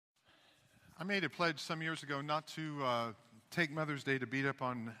I made a pledge some years ago not to take Mother's Day to beat up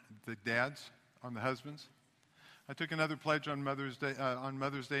on the dads, on the husbands. I took another pledge on Mother's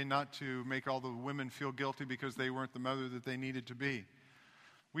Day not to make all the women feel guilty because they weren't the mother that they needed to be.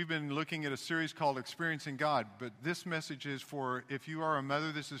 We've been looking at a series called Experiencing God, but this message is for if you are a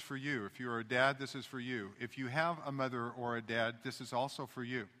mother, this is for you. If you are a dad, this is for you. If you have a mother or a dad, this is also for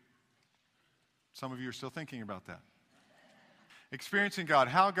you. Some of you are still thinking about that. Experiencing God,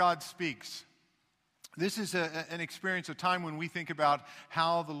 how God speaks. This is an experience, a time when we think about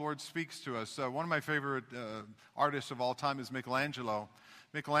how the Lord speaks to us. One of my favorite artists of all time is Michelangelo.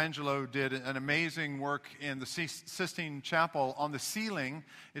 Michelangelo did an amazing work in the Sistine Chapel on the ceiling.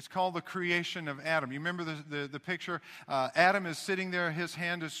 It's called The Creation of Adam. You remember the picture? Adam is sitting there, his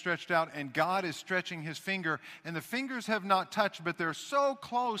hand is stretched out, and God is stretching his finger. And the fingers have not touched, but they're so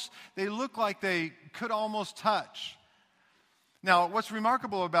close, they look like they could almost touch. Now, what's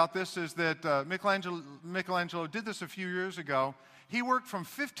remarkable about this is that Michelangelo did this a few years ago. He worked from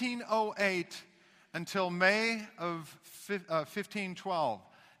 1508 until May of 1512.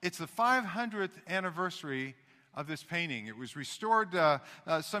 It's the 500th anniversary of this painting. It was restored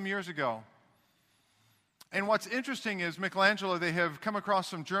some years ago. And what's interesting is Michelangelo, they have come across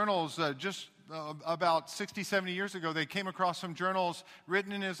some journals about 60, 70 years ago. They came across some journals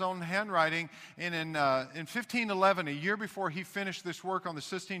written in his own handwriting. And in 1511, a year before he finished this work on the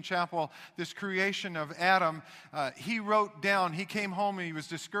Sistine Chapel, this creation of Adam, he wrote down, he came home and he was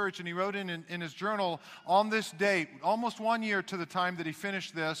discouraged, and he wrote in his journal, on this date, almost 1 year to the time that he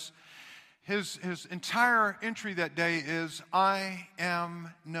finished this, his entire entry that day is, "I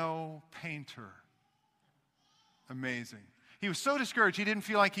am no painter." Amazing. He was so discouraged, he didn't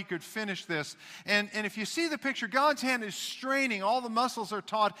feel like he could finish this. And if you see the picture, God's hand is straining. All the muscles are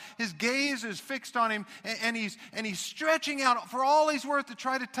taut. His gaze is fixed on him, and he's stretching out for all he's worth to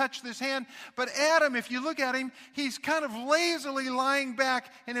try to touch this hand. But Adam, if you look at him, he's kind of lazily lying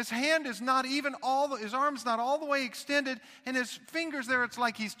back, and his hand is not even his arm's not all the way extended, and his fingers there, it's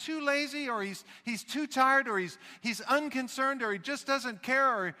like he's too lazy, or he's too tired, or he's unconcerned, or he just doesn't care,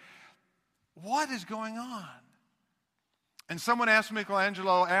 or what is going on? And someone asked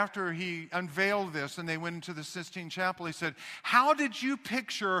Michelangelo after he unveiled this and they went into the Sistine Chapel, he said, "How did you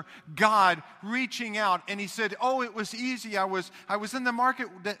picture God reaching out?" And he said, "Oh, it was easy. I was in the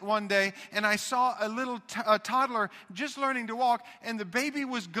market one day and I saw a little toddler just learning to walk, and the baby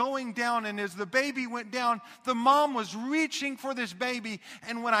was going down, and as the baby went down, the mom was reaching for this baby,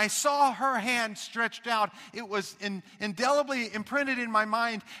 and when I saw her hand stretched out, it was indelibly imprinted in my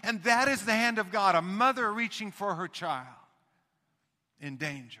mind, and that is the hand of God, a mother reaching for her child in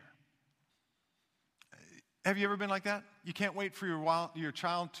danger." Have you ever been like that? You can't wait for your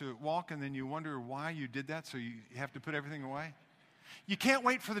child to walk, and then you wonder why you did that, so you have to put everything away? You can't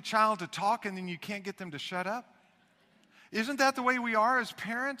wait for the child to talk, and then you can't get them to shut up? Isn't that the way we are as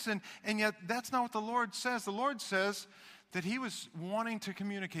parents? And yet that's not what the Lord says. The Lord says that he was wanting to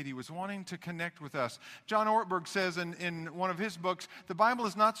communicate. He was wanting to connect with us. John Ortberg says in one of his books, the Bible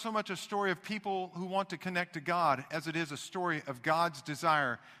is not so much a story of people who want to connect to God as it is a story of God's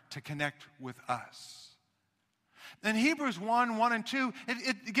desire to connect with us. In Hebrews 1 and 2,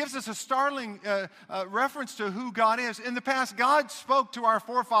 it gives us a startling reference to who God is. In the past, God spoke to our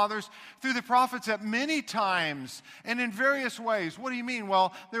forefathers through the prophets at many times and in various ways. What do you mean?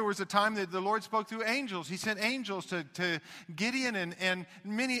 Well, there was a time that the Lord spoke through angels. He sent angels to Gideon and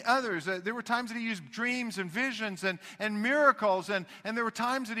many others. There were times that he used dreams and visions and miracles. And there were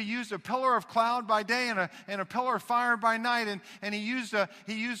times that he used a pillar of cloud by day and a pillar of fire by night. And he used a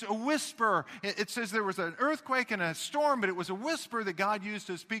whisper. It says there was an earthquake and a storm, but it was a whisper that God used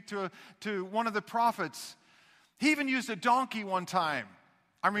to speak to one of the prophets. He even used a donkey one time.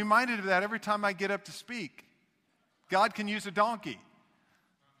 I'm reminded of that every time I get up to speak. God can use a donkey.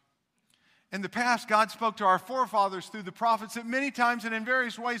 In the past, God spoke to our forefathers through the prophets at many times and in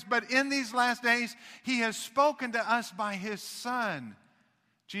various ways, but in these last days, he has spoken to us by his Son,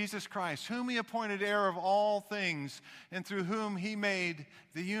 Jesus Christ, whom he appointed heir of all things, and through whom he made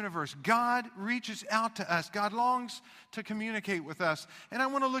the universe. God reaches out to us. God longs to communicate with us. And I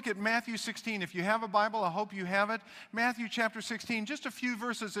want to look at Matthew 16. If you have a Bible, I hope you have it. Matthew chapter 16, just a few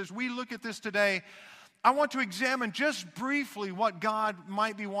verses as we look at this today. I want to examine just briefly what God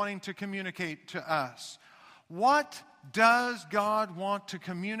might be wanting to communicate to us. What does God want to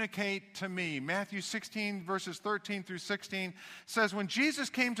communicate to me? Matthew 16, verses 13 through 16 says, when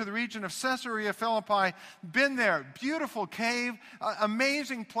Jesus came to the region of Caesarea Philippi, been there, beautiful cave,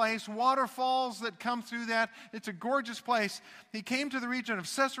 amazing place, waterfalls that come through that. It's a gorgeous place. He came to the region of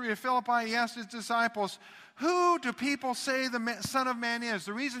Caesarea Philippi. He asked his disciples, Who do people say the Son of Man is?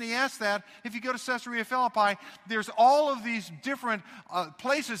 The reason he asked that, if you go to Caesarea Philippi, there's all of these different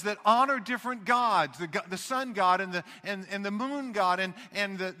places that honor different gods. The sun god and the moon god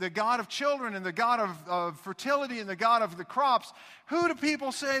and the god of children and the god of fertility and the god of the crops. Who do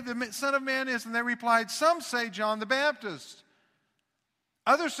people say the Son of Man is? And they replied, some say John the Baptist.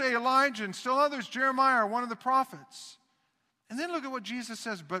 Others say Elijah, and still others Jeremiah or one of the prophets. And then look at what Jesus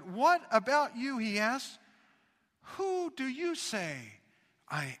says. But what about you, he asks. Who do you say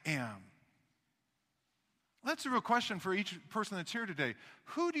I am? That's a real question for each person that's here today.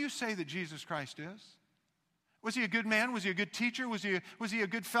 Who do you say that Jesus Christ is? Was he a good man? Was he a good teacher? Was he a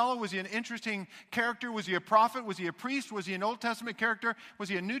good fellow? Was he an interesting character? Was he a prophet? Was he a priest? Was he an Old Testament character? Was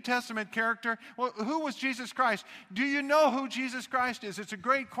he a New Testament character? Well, who was Jesus Christ? Do you know who Jesus Christ is? It's a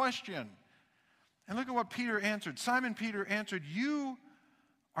great question. And look at what Peter answered. Simon Peter answered, you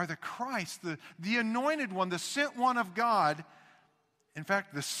are the Christ, the anointed one, the sent one of God. In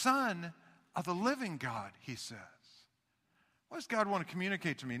fact, the Son of the living God, he says. What does God want to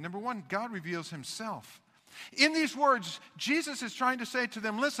communicate to me? Number one, God reveals himself. In these words, Jesus is trying to say to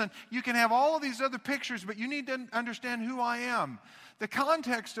them, listen, you can have all of these other pictures, but you need to understand who I am. The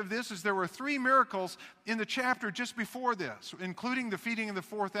context of this is there were 3 miracles in the chapter just before this, including the feeding of the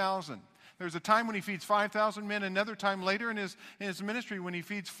 4,000. There's a time when he feeds 5,000 men, another time later in his ministry when he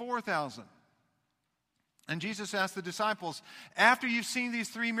feeds 4,000. And Jesus asked the disciples, after you've seen these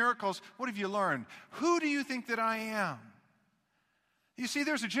 3 miracles, what have you learned? Who do you think that I am? You see,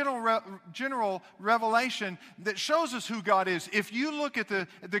 there's a general revelation that shows us who God is. If you look at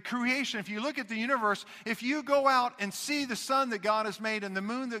the creation, if you look at the universe, if you go out and see the sun that God has made and the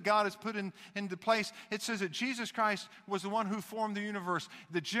moon that God has put into place, it says that Jesus Christ was the one who formed the universe.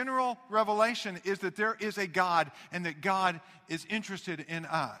 The general revelation is that there is a God and that God is interested in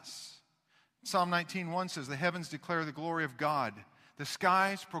us. Psalm 19:1 says, the heavens declare the glory of God. The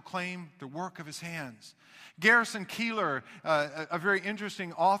skies proclaim the work of his hands. Garrison Keillor, a very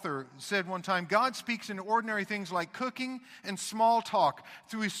interesting author, said one time, God speaks in ordinary things like cooking and small talk,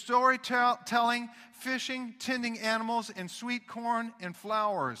 through his storytelling, fishing, tending animals, and sweet corn and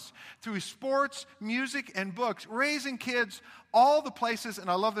flowers, through his sports, music, and books, raising kids, all the places, and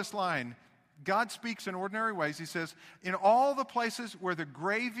I love this line, God speaks in ordinary ways. He says, in all the places where the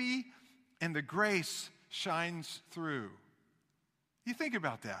gravy and the grace shines through. You think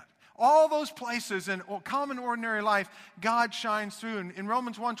about that. All those places in common ordinary life, God shines through. And in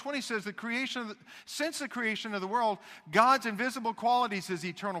Romans 1:20 says, since the creation of the world, God's invisible qualities, his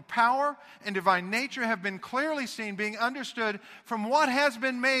eternal power and divine nature have been clearly seen, being understood from what has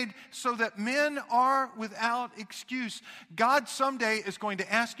been made, so that men are without excuse. God someday is going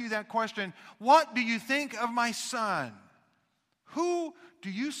to ask you that question, what do you think of my son? Who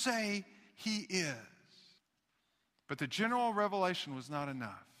do you say he is? But the general revelation was not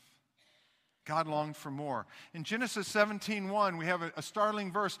enough. God longed for more. In Genesis 17:1, we have a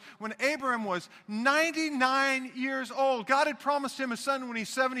startling verse. When Abraham was 99 years old, God had promised him a son when he's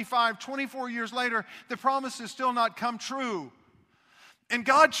 75. 24 years later, the promise has still not come true. And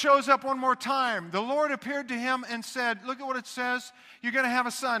God shows up one more time. The Lord appeared to him and said, look at what it says. You're going to have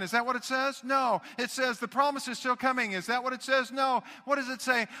a son. Is that what it says? No. It says the promise is still coming. Is that what it says? No. What does it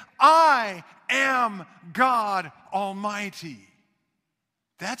say? I am God Almighty.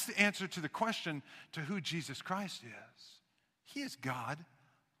 That's the answer to the question to who Jesus Christ is. He is God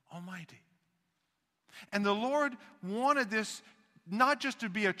Almighty. And the Lord wanted this not just to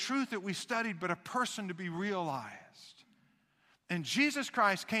be a truth that we studied, but a person to be realized. And Jesus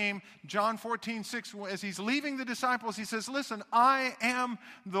Christ came, John 14:6, as he's leaving the disciples, he says, listen, I am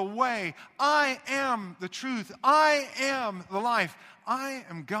the way, I am the truth, I am the life, I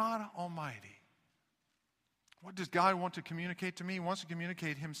am God Almighty. What does God want to communicate to me? He wants to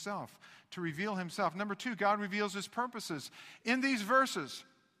communicate himself, to reveal himself. Number 2, God reveals his purposes. In these verses,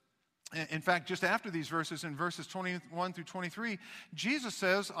 in fact, just after these verses, in verses 21 through 23, Jesus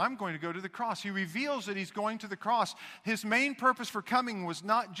says, I'm going to go to the cross. He reveals that he's going to the cross. His main purpose for coming was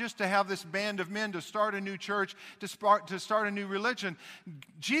not just to have this band of men to start a new church, to start a new religion.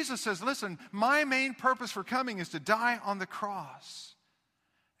 Jesus says, listen, my main purpose for coming is to die on the cross.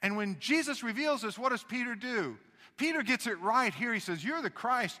 And when Jesus reveals this, what does Peter do? Peter gets it right here. He says, you're the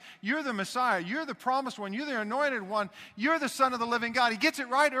Christ, you're the Messiah, you're the promised one, you're the anointed one, you're the Son of the living God. He gets it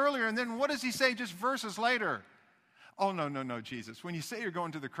right earlier, and then what does he say just verses later? Oh, no, Jesus. When you say you're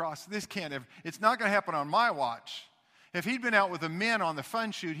going to the cross, it's not going to happen on my watch. If he'd been out with the men on the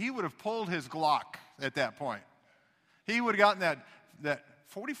fun shoot, he would have pulled his Glock at that point. He would have gotten that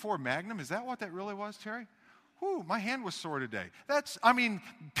 44 Magnum. Is that what that really was, Terry? Whew, my hand was sore today.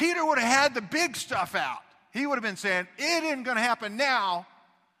 Peter would have had the big stuff out. He would have been saying, it isn't going to happen now.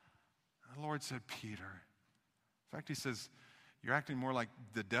 And the Lord said, Peter. In fact, he says, you're acting more like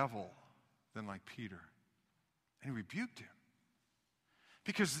the devil than like Peter. And he rebuked him.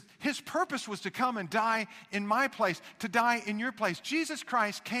 Because his purpose was to come and die in my place, to die in your place. Jesus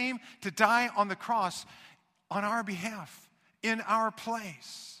Christ came to die on the cross on our behalf, in our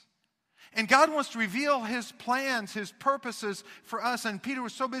place. And God wants to reveal his plans, his purposes for us. And Peter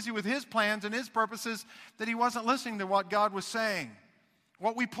was so busy with his plans and his purposes that he wasn't listening to what God was saying.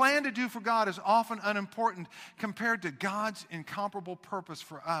 What we plan to do for God is often unimportant compared to God's incomparable purpose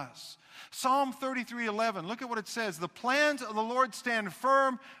for us. Psalm 33:11, look at what it says. The plans of the Lord stand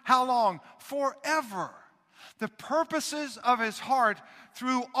firm, how long? Forever. The purposes of his heart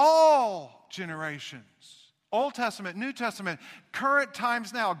through all generations. Old Testament, New Testament, current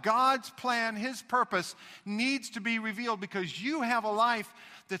times now. God's plan, his purpose needs to be revealed because you have a life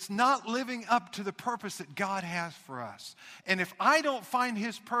that's not living up to the purpose that God has for us. And if I don't find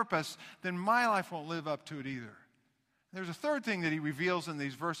his purpose, then my life won't live up to it either. There's a third thing that he reveals in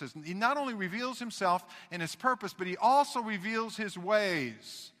these verses. He not only reveals himself and his purpose, but he also reveals his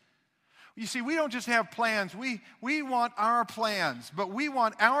ways. You see, we don't just have plans. We want our plans, but we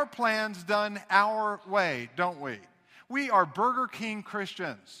want our plans done our way, don't we? We are Burger King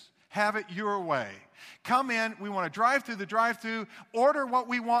Christians. Have it your way. Come in, we want to drive through the drive-thru, order what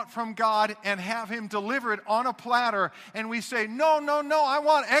we want from God, and have him deliver it on a platter. And we say, no, I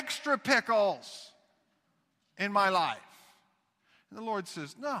want extra pickles in my life. And the Lord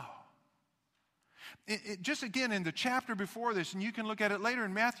says, no. Just again in the chapter before this, and you can look at it later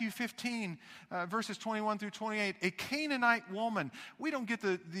in Matthew 15, verses 21 through 28, a Canaanite woman. We don't get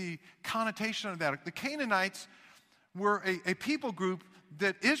the connotation of that. The Canaanites were a people group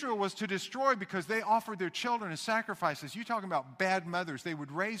that Israel was to destroy because they offered their children as sacrifices. You're talking about bad mothers. They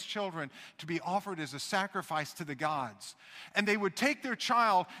would raise children to be offered as a sacrifice to the gods. And they would take their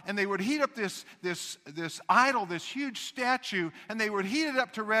child and they would heat up this idol, this huge statue, and they would heat it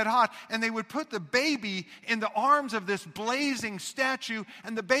up to red hot, and they would put the baby in the arms of this blazing statue,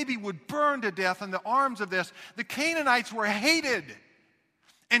 and the baby would burn to death in the arms of this. The Canaanites were hated.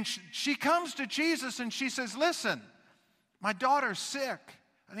 And she comes to Jesus and she says, listen, my daughter's sick.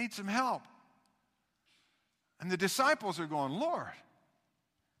 I need some help. And the disciples are going, Lord,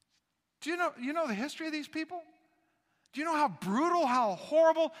 do you know the history of these people? Do you know how brutal, how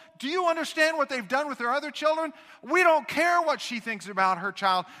horrible? Do you understand what they've done with their other children? We don't care what she thinks about her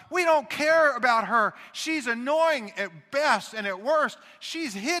child. We don't care about her. She's annoying at best, and at worst,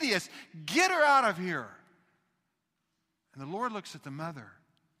 she's hideous. Get her out of here. And the Lord looks at the mother.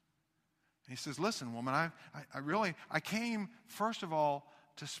 He says, listen, woman, I came, first of all,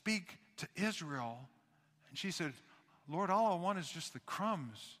 to speak to Israel. And she said, Lord, all I want is just the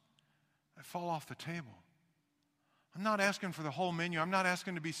crumbs that fall off the table. I'm not asking for the whole menu. I'm not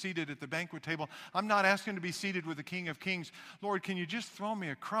asking to be seated at the banquet table. I'm not asking to be seated with the King of Kings. Lord, can you just throw me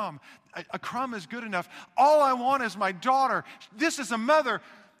a crumb? A crumb is good enough. All I want is my daughter. This is a mother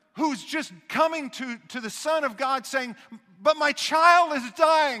who's just coming to the Son of God saying, but my child is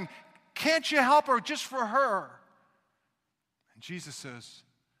dying. Can't you help her just for her? And Jesus says,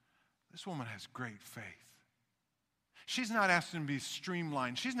 this woman has great faith. She's not asking to be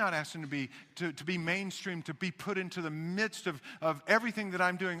streamlined. She's not asking to be mainstream, to be put into the midst of everything that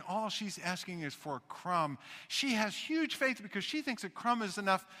I'm doing. All she's asking is for a crumb. She has huge faith because she thinks a crumb is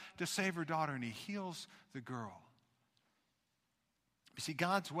enough to save her daughter, and he heals the girl. You see,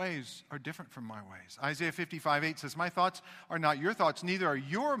 God's ways are different from my ways. Isaiah 55:8 says, my thoughts are not your thoughts, neither are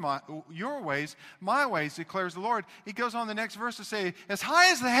your ways my ways, declares the Lord. He goes on the next verse to say, as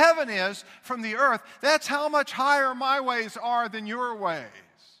high as the heaven is from the earth, that's how much higher my ways are than your ways.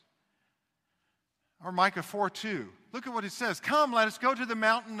 Or Micah 4:2. Look at what it says. Come, let us go to the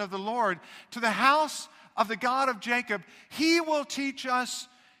mountain of the Lord, to the house of the God of Jacob. He will teach us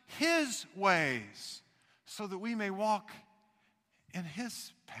his ways so that we may walk in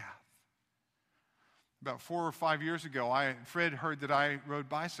his path. About 4 or 5 years ago, Fred heard that I rode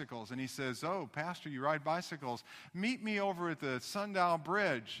bicycles, and he says, oh, Pastor, you ride bicycles. Meet me over at the Sundial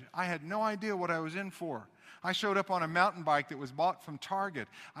Bridge. I had no idea what I was in for. I showed up on a mountain bike that was bought from Target.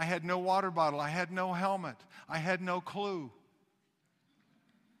 I had no water bottle. I had no helmet. I had no clue.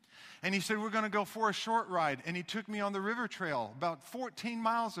 And he said, we're going to go for a short ride. And he took me on the river trail, about 14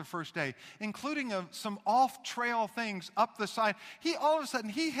 miles the first day, including some off-trail things up the side. All of a sudden,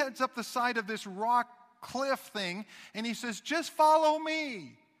 he heads up the side of this rock cliff thing, and he says, just follow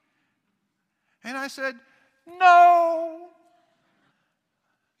me. And I said, no.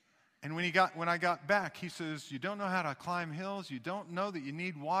 And when I got back, he says, you don't know how to climb hills. You don't know that you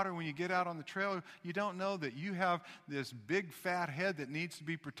need water when you get out on the trail. You don't know that you have this big fat head that needs to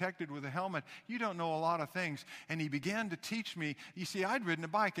be protected with a helmet. You don't know a lot of things. And he began to teach me. You see, I'd ridden a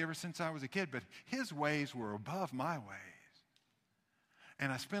bike ever since I was a kid, but his ways were above my ways.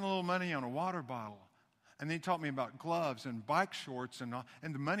 And I spent a little money on a water bottle. And then he taught me about gloves and bike shorts and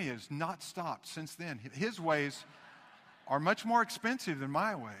the money has not stopped since then. His ways are much more expensive than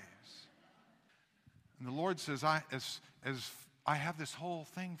my ways. And the Lord says, I have this whole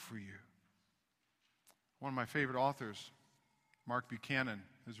thing for you. One of my favorite authors, Mark Buchanan,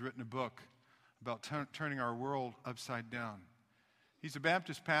 has written a book about turning our world upside down. He's a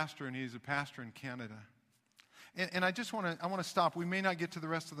Baptist pastor, and he's a pastor in Canada. And I want to stop. We may not get to the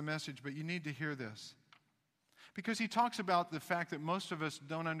rest of the message, but you need to hear this. Because he talks about the fact that most of us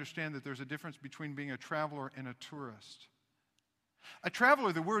don't understand that there's a difference between being a traveler and a tourist. A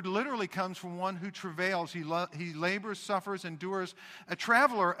traveler, the word literally comes from one who travails. He labors, suffers, endures. A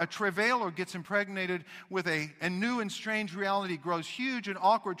traveler, a travailer, gets impregnated with a new and strange reality, grows huge and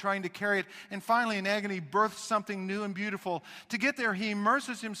awkward trying to carry it, and finally in agony births something new and beautiful. To get there, he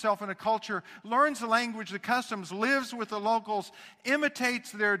immerses himself in a culture, learns the language, the customs, lives with the locals,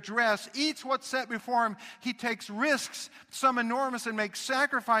 imitates their dress, eats what's set before him. He takes risks, some enormous, and makes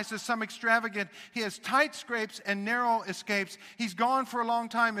sacrifices, some extravagant. He has tight scrapes and narrow escapes. He's gone for a long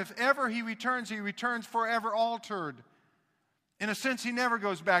time. If ever he returns forever altered. In a sense, he never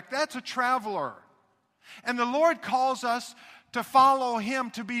goes back. That's a traveler. And the Lord calls us to follow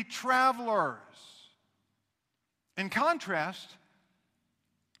him, to be travelers. In contrast,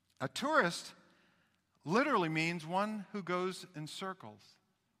 a tourist literally means one who goes in circles.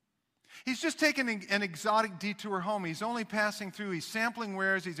 He's just taken an exotic detour home. He's only passing through. He's sampling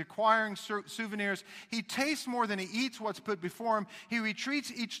wares. He's acquiring souvenirs. He tastes more than he eats what's put before him. He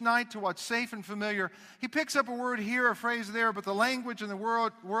retreats each night to what's safe and familiar. He picks up a word here, a phrase there, but the language and the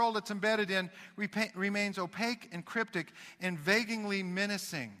world it's embedded in remains opaque and cryptic and vaguely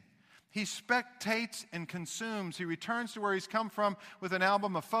menacing. He spectates and consumes. He returns to where he's come from with an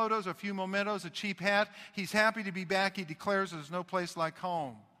album of photos, a few mementos, a cheap hat. He's happy to be back. He declares there's no place like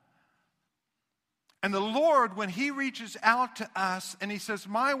home. And the Lord, when he reaches out to us and he says,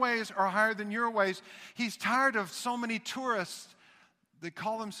 my ways are higher than your ways, he's tired of so many tourists that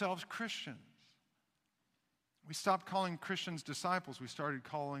call themselves Christians. We stopped calling Christians disciples. We started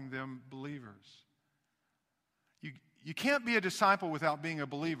calling them believers. You can't be a disciple without being a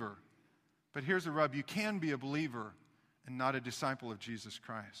believer. But here's the rub. You can be a believer and not a disciple of Jesus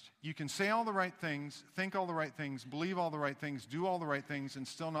Christ. You can say all the right things, think all the right things, believe all the right things, do all the right things, and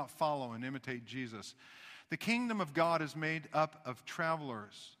still not follow and imitate Jesus. The kingdom of God is made up of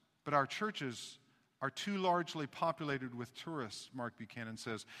travelers, but our churches are too largely populated with tourists, Mark Buchanan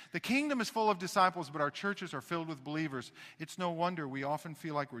says. The kingdom is full of disciples, but our churches are filled with believers. It's no wonder we often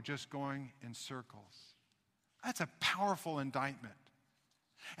feel like we're just going in circles. That's a powerful indictment.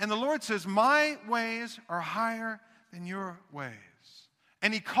 And the Lord says, my ways are higher than your ways.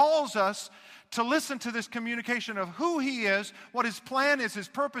 And he calls us to listen to this communication of who he is, what his plan is, his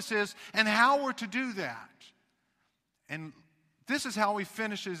purpose is, and how we're to do that. And this is how he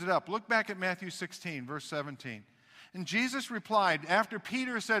finishes it up. Look back at Matthew 16, verse 17. And Jesus replied, after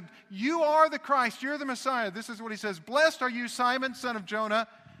Peter said, you are the Christ, you're the Messiah. This is what he says, blessed are you, Simon, son of Jonah,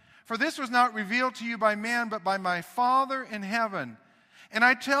 for this was not revealed to you by man, but by my Father in heaven. And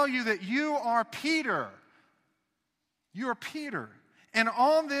I tell you that you are Peter. You are Peter. And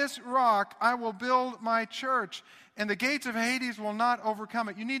on this rock I will build my church, and the gates of Hades will not overcome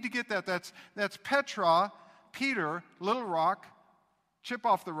it. You need to get that. That's Petra, Peter, little rock, chip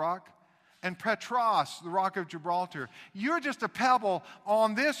off the rock, and Petros, the rock of Gibraltar. You're just a pebble.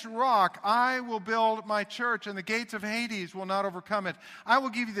 On this rock I will build my church, and the gates of Hades will not overcome it. I will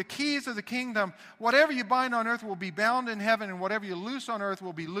give you the keys of the kingdom. Whatever you bind on earth will be bound in heaven, and whatever you loose on earth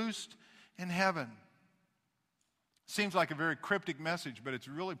will be loosed in heaven. Seems like a very cryptic message, but it's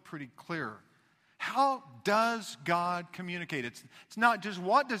really pretty clear. How does God communicate? It's not just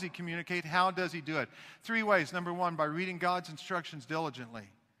what does he communicate, how does he do it? 3 ways. Number 1, by reading God's instructions diligently.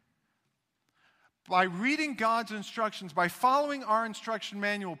 By reading God's instructions, by following our instruction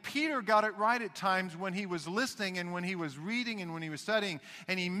manual. Peter got it right at times when he was listening and when he was reading and when he was studying,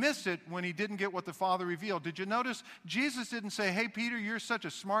 and he missed it when he didn't get what the Father revealed. Did you notice Jesus didn't say, hey, Peter, you're such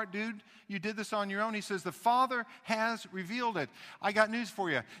a smart dude. You did this on your own. He says, the Father has revealed it. I got news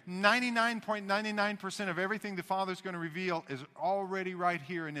for you. 99.99% of everything the Father's going to reveal is already right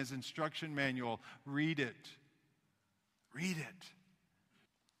here in his instruction manual. Read it. Read it.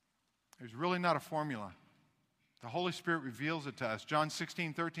 There's really not a formula. The Holy Spirit reveals it to us. John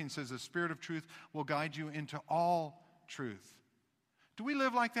 16:13 says, the Spirit of truth will guide you into all truth. Do we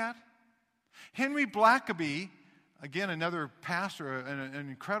live like that? Henry Blackaby, again, another pastor, an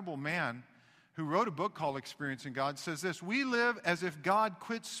incredible man who wrote a book called Experiencing God, says this: we live as if God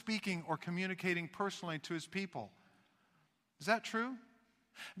quit speaking or communicating personally to his people. Is that true?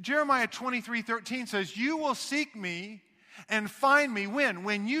 Jeremiah 23:13 says, you will seek me and find me. When?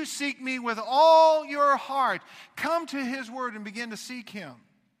 When you seek me with all your heart. Come to his word and begin to seek him.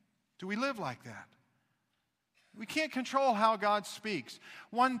 Do we live like that? We can't control how God speaks.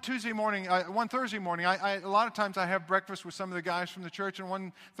 One Thursday morning, a lot of times I have breakfast with some of the guys from the church, and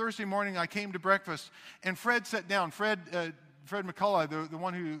one Thursday morning I came to breakfast, and Fred sat down. Fred McCullough, the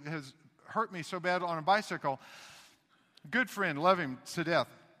one who has hurt me so bad on a bicycle, good friend, love him to death.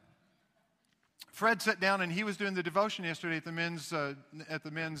 Fred sat down and he was doing the devotion yesterday at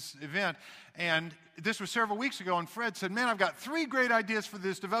the men's event, and this was several weeks ago, and Fred said, man, I've got 3 great ideas for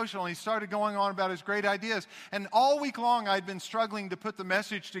this devotional, and he started going on about his great ideas, and all week long I'd been struggling to put the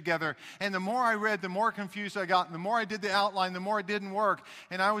message together, and the more I read, the more confused I got, and the more I did the outline, the more it didn't work,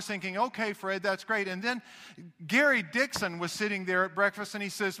 and I was thinking, okay, Fred, that's great. And then Gary Dixon was sitting there at breakfast, and he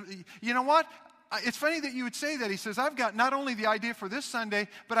says, you know what? It's funny that you would say that. He says, I've got not only the idea for this Sunday,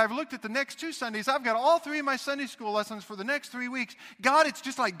 but I've looked at the next 2 Sundays. I've got all 3 of my Sunday school lessons for the next 3 weeks. God, it's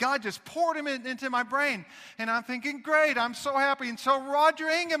just like God just poured them into my brain. And I'm thinking, great, I'm so happy. And so Roger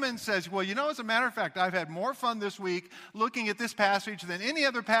Engelman says, well, you know, as a matter of fact, I've had more fun this week looking at this passage than any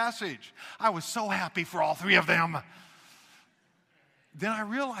other passage. I was so happy for all 3 of them. Then I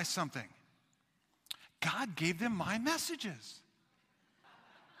realized something. God gave them my messages.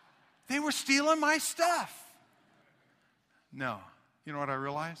 They were stealing my stuff. No. You know what I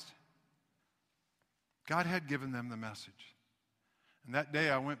realized? God had given them the message. And that day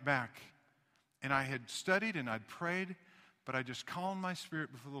I went back and I had studied and I'd prayed, but I just calmed my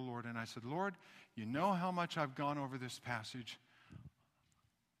spirit before the Lord and I said, Lord, you know how much I've gone over this passage.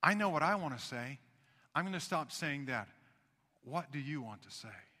 I know what I want to say. I'm going to stop saying that. What do you want to say?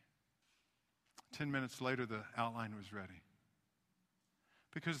 10 minutes later, the outline was ready.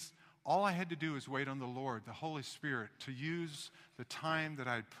 Because all I had to do was wait on the Lord, the Holy Spirit, to use the time that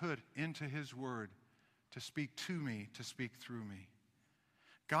I'd put into his word to speak to me, to speak through me.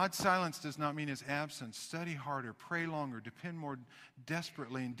 God's silence does not mean his absence. Study harder, pray longer, depend more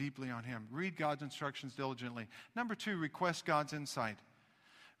desperately and deeply on him. Read God's instructions diligently. Number 2, request God's insight.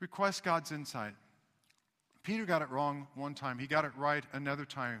 Request God's insight. Peter got it wrong one time. He got it right another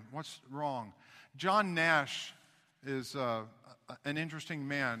time. What's wrong? John Nash is an interesting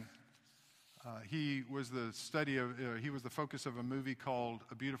man. He was the focus of a movie called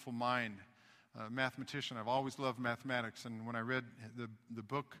A Beautiful Mind, mathematician. I've always loved mathematics, and when I read the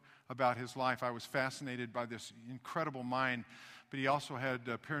book about his life, I was fascinated by this incredible mind, but he also had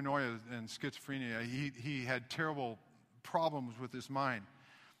paranoia and schizophrenia. He had terrible problems with his mind.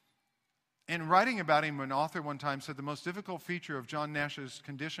 In writing about him, an author one time said the most difficult feature of John Nash's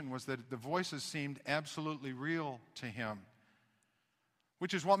condition was that the voices seemed absolutely real to him,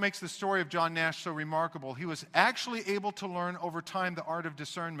 which is what makes the story of John Nash so remarkable. He was actually able to learn over time the art of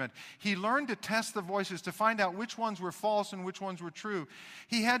discernment. He learned to test the voices to find out which ones were false and which ones were true.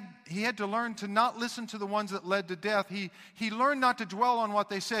 He had to learn to not listen to the ones that led to death. He learned not to dwell on what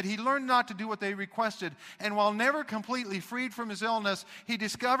they said. He learned not to do what they requested. And while never completely freed from his illness, he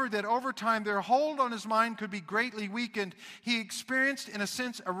discovered that over time their hold on his mind could be greatly weakened. He experienced, in a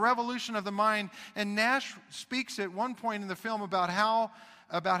sense, a revolution of the mind. And Nash speaks at one point in the film about how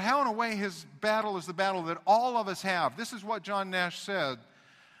in a way his battle is the battle that all of us have. This is what John Nash said.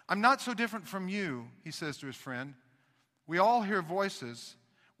 I'm not so different from you, he says to his friend. We all hear voices.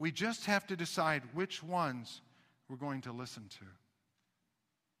 We just have to decide which ones we're going to listen to.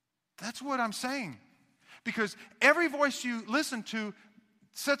 That's what I'm saying. Because every voice you listen to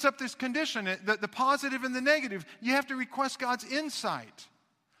sets up this condition, the positive and the negative. You have to request God's insight.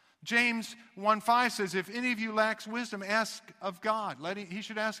 James 1:5 says, if any of you lacks wisdom, ask of God. He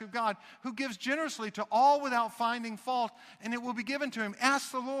should ask of God, who gives generously to all without finding fault, and it will be given to him.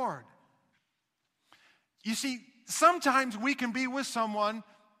 Ask the Lord. You see, sometimes we can be with someone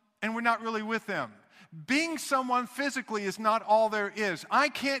and we're not really with them. Being someone physically is not all there is. I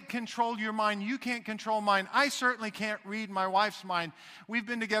can't control your mind. You can't control mine. I certainly can't read my wife's mind. We've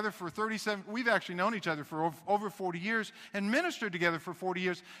been together for we've actually known each other for over 40 years and ministered together for 40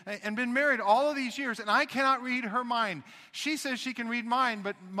 years and been married all of these years, and I cannot read her mind. She says she can read mine,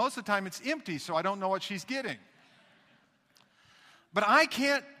 but most of the time it's empty, so I don't know what she's getting. But I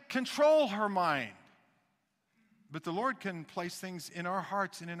can't control her mind. But the Lord can place things in our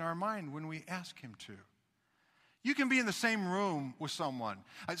hearts and in our mind when we ask him to. You can be in the same room with someone.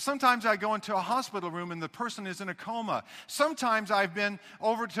 Sometimes I go into a hospital room and the person is in a coma. Sometimes I've been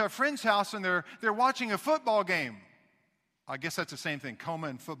over to a friend's house and they're watching a football game. I guess that's the same thing, coma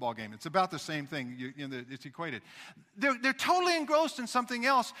and football game. It's about the same thing. It's equated. They're totally engrossed in something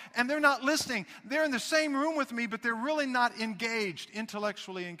else, and they're not listening. They're in the same room with me, but they're really not engaged,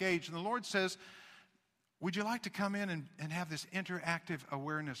 intellectually engaged. And the Lord says, would you like to come in and have this interactive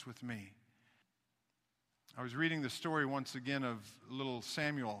awareness with me? I was reading the story once again of little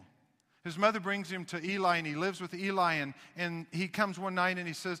Samuel. His mother brings him to Eli, and he lives with Eli, and he comes one night and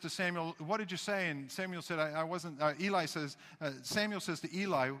he says to Samuel, what did you say? And Samuel said, Samuel says to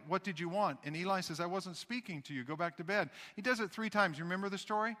Eli, what did you want? And Eli says, I wasn't speaking to you. Go back to bed. He does it 3 times. You remember the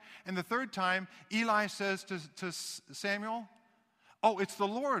story? And the 3rd time, Eli says to Samuel, oh, it's the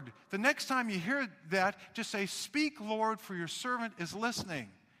Lord. The next time you hear that, just say, speak, Lord, for your servant is listening.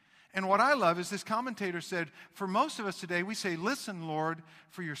 And what I love is this commentator said, for most of us today, we say, listen, Lord,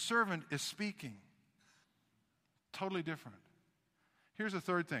 for your servant is speaking. Totally different. Here's the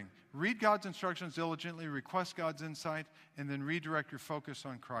 3rd thing. Read God's instructions diligently, request God's insight, and then redirect your focus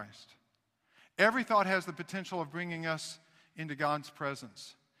on Christ. Every thought has the potential of bringing us into God's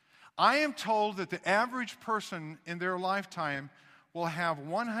presence. I am told that the average person in their lifetime will have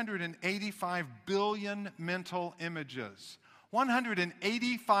 185 billion mental images.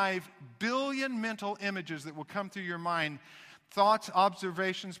 185 billion mental images that will come through your mind. Thoughts,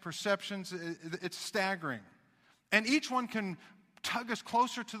 observations, perceptions. It's staggering. And each one can tug us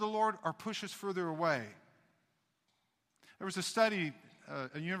closer to the Lord or push us further away. There was a study,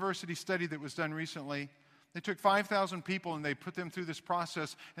 a university study that was done recently. They took 5,000 people and they put them through this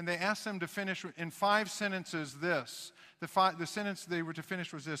process, and they asked them to finish in 5 sentences this. The sentence they were to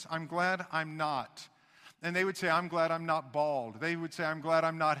finish was this: I'm glad I'm not. And they would say, I'm glad I'm not bald. They would say, I'm glad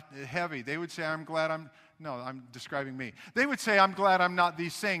I'm not heavy. They would say, I'm describing me. They would say, I'm glad I'm not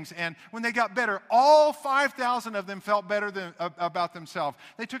these things. And when they got better, all 5,000 of them felt better about themselves.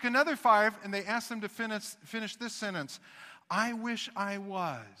 They took another 5 and they asked them to finish this sentence: I wish I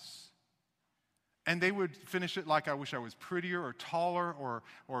was. And they would finish it like, I wish I was prettier or taller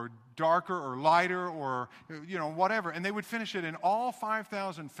or darker or lighter or, whatever. And they would finish it, and all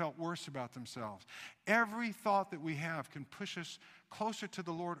 5,000 felt worse about themselves. Every thought that we have can push us closer to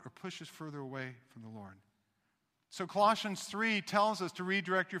the Lord or push us further away from the Lord. So Colossians 3 tells us to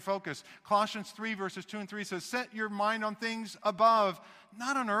redirect your focus. Colossians 3 verses 2 and 3 says, set your mind on things above,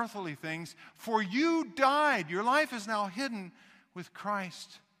 not on earthly things, for you died. Your life is now hidden with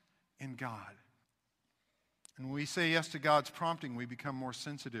Christ in God. And when we say yes to God's prompting, we become more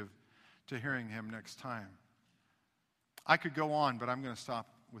sensitive to hearing Him next time. I could go on, but I'm going to stop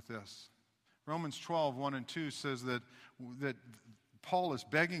with this. Romans 12, 1 and 2 says that Paul is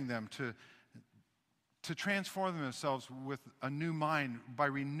begging them to transform themselves with a new mind by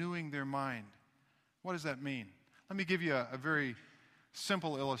renewing their mind. What does that mean? Let me give you a very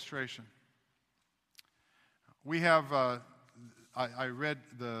simple illustration. We have... I read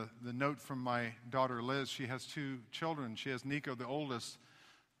the note from my daughter Liz. She has 2 children. She has Nico, the oldest,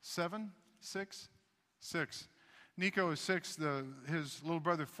 6. Nico is 6. His little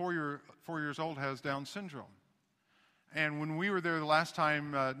brother, 4 years old, has Down syndrome. And when we were there the last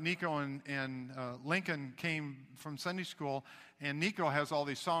time, Nico and Lincoln came from Sunday school, and Nico has all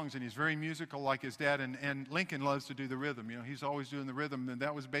these songs, and he's very musical like his dad, and Lincoln loves to do the rhythm. He's always doing the rhythm, and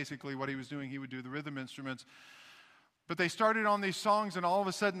that was basically what he was doing. He would do the rhythm instruments. But they started on these songs, and all of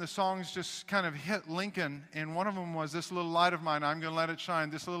a sudden the songs just kind of hit Lincoln, and one of them was, this little light of mine, I'm going to let it shine.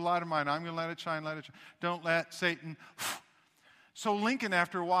 This little light of mine, I'm going to let it shine, let it shine. Don't let Satan. So Lincoln,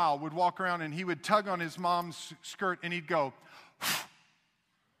 after a while, would walk around, and he would tug on his mom's skirt, and he'd go.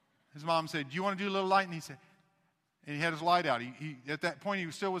 His mom said, do you want to do a little light? And he said, and he had his light out. He at that point,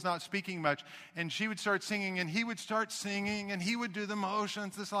 he still was not speaking much. And she would start singing, and he would start singing, and he would do the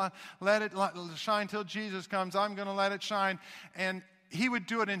motions. This line, let it shine till Jesus comes. I'm going to let it shine. And he would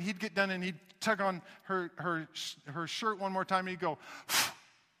do it, and he'd get done, and he'd tug on her shirt one more time, and he'd go.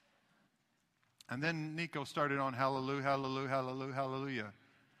 And then Nico started on hallelujah, hallelujah, hallelujah, hallelujah.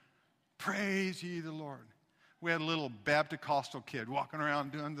 Praise ye the Lord. We had a little Baptist kid walking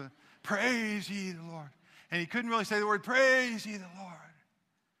around doing the praise ye the Lord. And he couldn't really say the word, praise ye the Lord.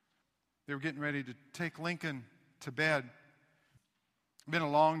 They were getting ready to take Lincoln to bed. It'd been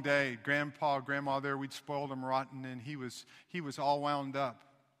a long day. Grandpa, Grandma there, we'd spoiled him rotten, and he was all wound up.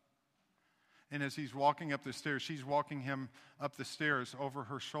 And as he's walking up the stairs, she's walking him up the stairs over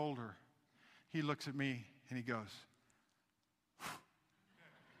her shoulder. He looks at me, and he goes,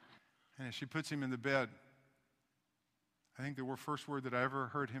 and as she puts him in the bed, I think the first word that I ever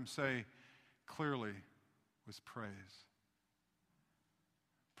heard him say clearly was praise.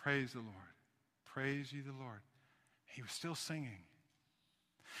 Praise the Lord. Praise ye the Lord. He was still singing.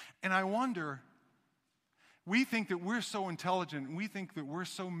 And I wonder, we think that we're so intelligent, and we think that we're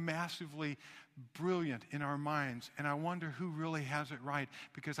so massively brilliant in our minds, and I wonder who really has it right,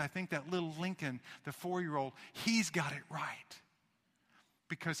 because I think that little Lincoln, the 4-year-old, he's got it right.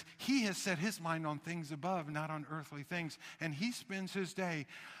 Because he has set his mind on things above, not on earthly things, and he spends his day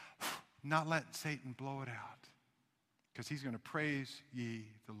not letting Satan blow it out, because he's going to praise ye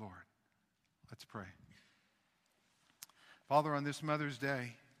the Lord. Let's pray. Father, on this Mother's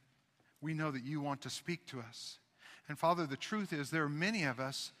Day, we know that you want to speak to us. And Father, the truth is there are many of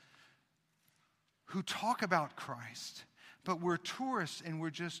us who talk about Christ, but we're tourists and we're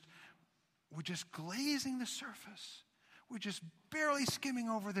just glazing the surface. We're just barely skimming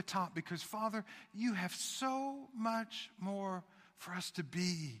over the top because, Father, you have so much more for us to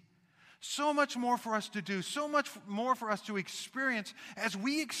be, so much more for us to do, so much more for us to experience as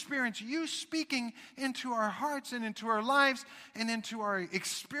we experience you speaking into our hearts and into our lives and into our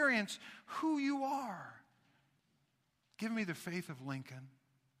experience who you are. Give me the faith of Lincoln.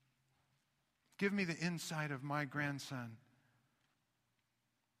 Give me the insight of my grandson,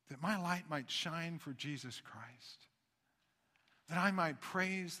 that my light might shine for Jesus Christ, that I might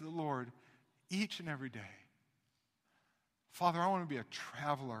praise the Lord each and every day. Father, I want to be a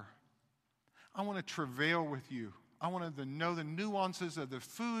traveler. I want to travail with you. I want to know the nuances of the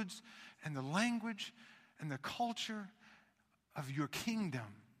foods and the language and the culture of your kingdom.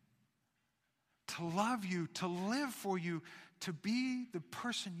 To love you, to live for you, to be the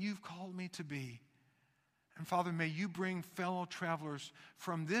person you've called me to be. And Father, may you bring fellow travelers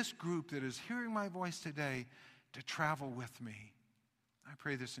from this group that is hearing my voice today to travel with me. I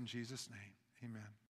pray this in Jesus' name. Amen.